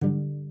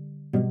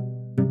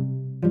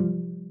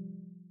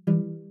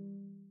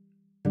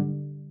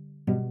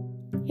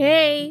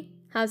Hey,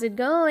 how's it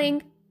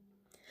going?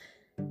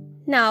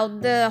 Now,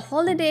 the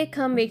holiday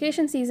come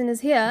vacation season is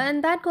here,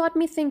 and that got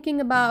me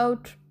thinking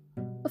about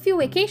a few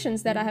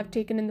vacations that I have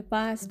taken in the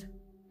past.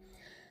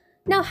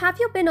 Now, have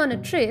you been on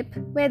a trip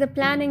where the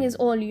planning is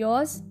all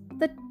yours,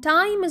 the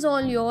time is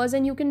all yours,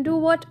 and you can do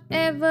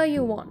whatever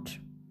you want?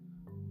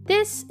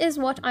 This is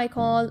what I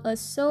call a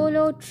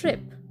solo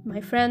trip,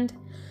 my friend.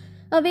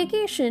 A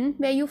vacation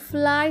where you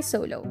fly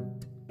solo.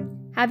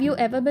 Have you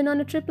ever been on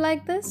a trip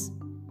like this?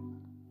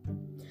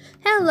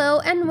 Hello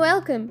and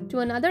welcome to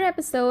another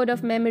episode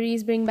of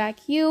Memories Bring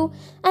Back You,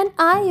 and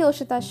I,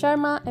 Yoshita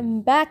Sharma,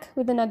 am back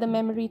with another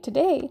memory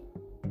today.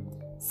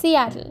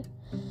 Seattle,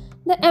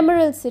 the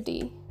Emerald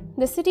City,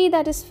 the city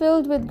that is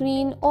filled with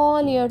green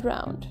all year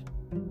round.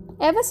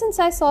 Ever since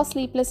I saw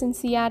Sleepless in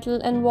Seattle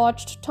and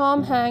watched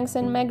Tom Hanks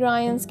and Meg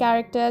Ryan's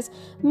characters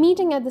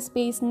meeting at the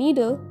Space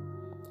Needle,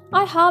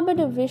 I harbored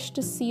a wish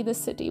to see the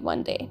city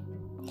one day.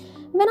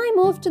 When I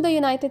moved to the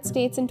United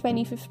States in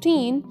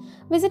 2015,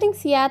 visiting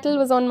Seattle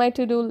was on my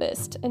to-do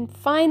list, and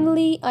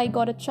finally I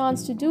got a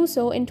chance to do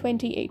so in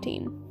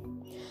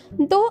 2018.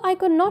 Though I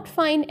could not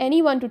find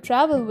anyone to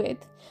travel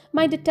with,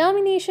 my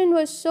determination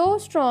was so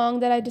strong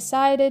that I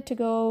decided to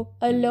go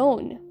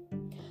alone.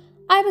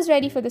 I was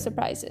ready for the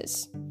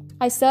surprises.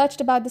 I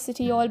searched about the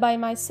city all by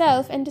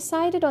myself and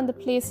decided on the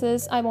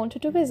places I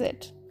wanted to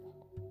visit.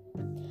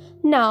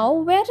 Now,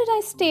 where did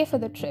I stay for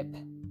the trip?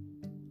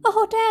 A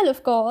hotel,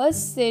 of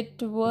course,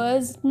 it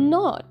was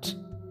not.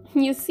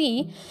 You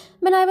see,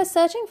 when I was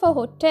searching for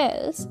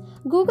hotels,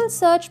 Google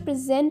search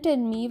presented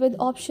me with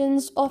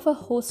options of a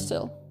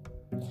hostel.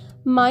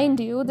 Mind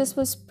you, this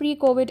was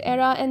pre-COVID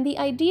era, and the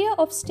idea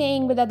of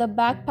staying with other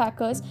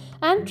backpackers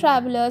and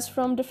travelers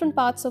from different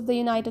parts of the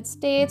United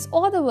States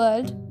or the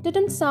world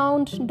didn't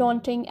sound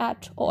daunting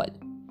at all.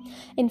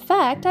 In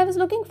fact, I was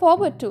looking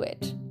forward to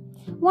it.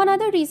 One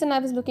other reason I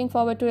was looking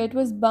forward to it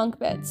was bunk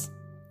beds.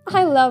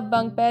 I love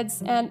bunk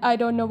beds, and I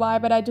don't know why,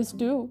 but I just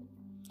do.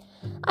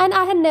 And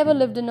I had never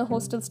lived in a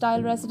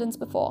hostel-style residence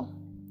before.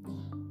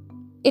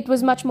 It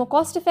was much more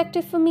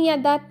cost-effective for me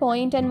at that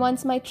point, and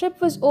once my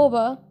trip was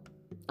over,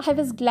 I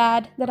was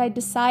glad that I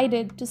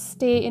decided to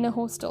stay in a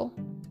hostel.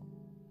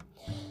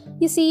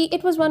 You see,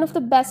 it was one of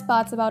the best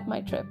parts about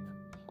my trip.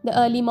 The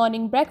early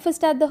morning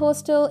breakfast at the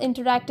hostel,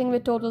 interacting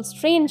with total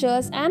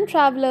strangers and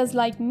travelers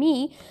like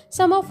me,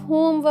 some of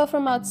whom were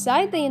from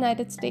outside the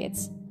United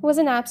States, was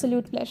an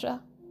absolute pleasure.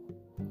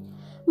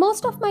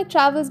 Most of my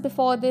travels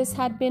before this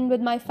had been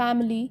with my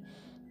family,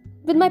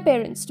 with my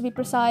parents to be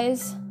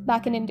precise,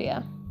 back in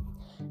India.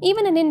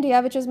 Even in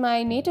India, which is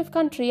my native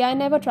country, I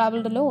never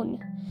traveled alone,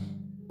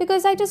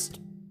 because I just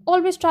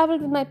always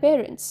traveled with my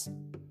parents.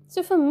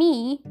 So for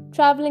me,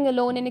 traveling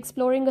alone and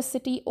exploring a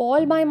city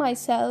all by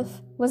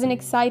myself was an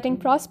exciting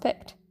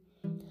prospect.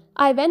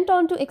 I went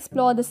on to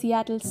explore the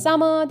Seattle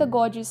summer, the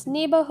gorgeous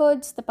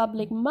neighborhoods, the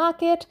public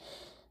market,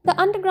 the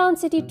underground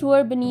city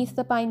tour beneath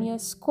the Pioneer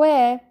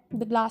Square,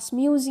 the Glass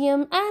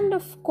Museum, and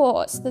of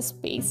course, the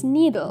Space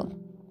Needle.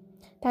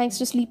 Thanks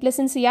to Sleepless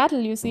in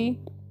Seattle, you see.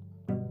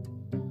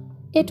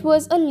 It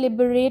was a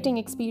liberating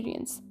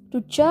experience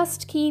to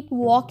just keep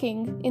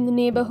walking in the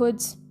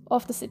neighborhoods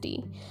of the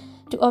city,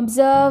 to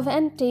observe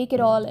and take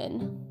it all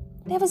in.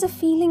 There was a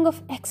feeling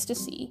of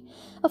ecstasy,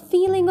 a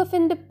feeling of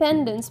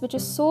independence which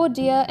is so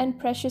dear and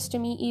precious to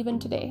me even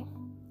today.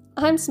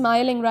 I'm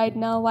smiling right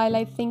now while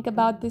I think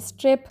about this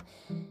trip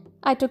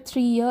I took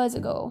 3 years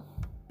ago.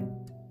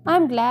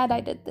 I'm glad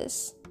I did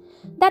this.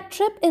 That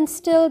trip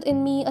instilled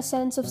in me a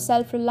sense of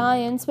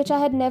self-reliance which I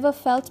had never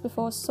felt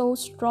before so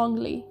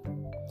strongly.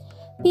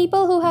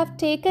 People who have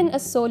taken a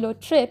solo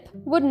trip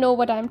would know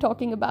what I'm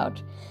talking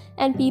about.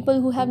 And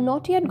people who have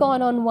not yet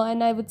gone on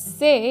one, I would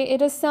say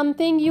it is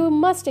something you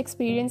must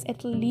experience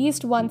at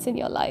least once in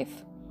your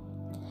life.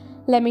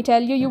 Let me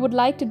tell you, you would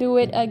like to do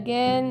it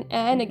again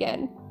and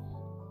again.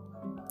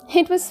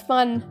 It was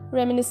fun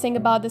reminiscing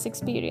about this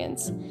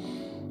experience.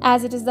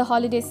 As it is the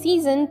holiday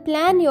season,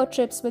 plan your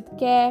trips with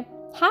care,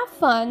 have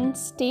fun,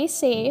 stay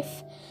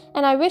safe,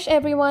 and I wish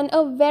everyone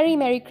a very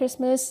Merry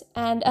Christmas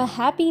and a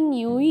Happy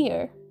New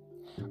Year.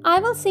 I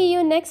will see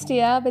you next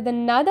year with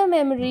another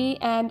memory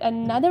and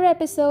another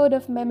episode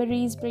of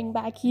Memories Bring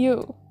Back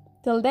You.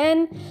 Till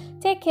then,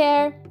 take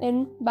care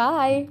and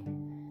bye.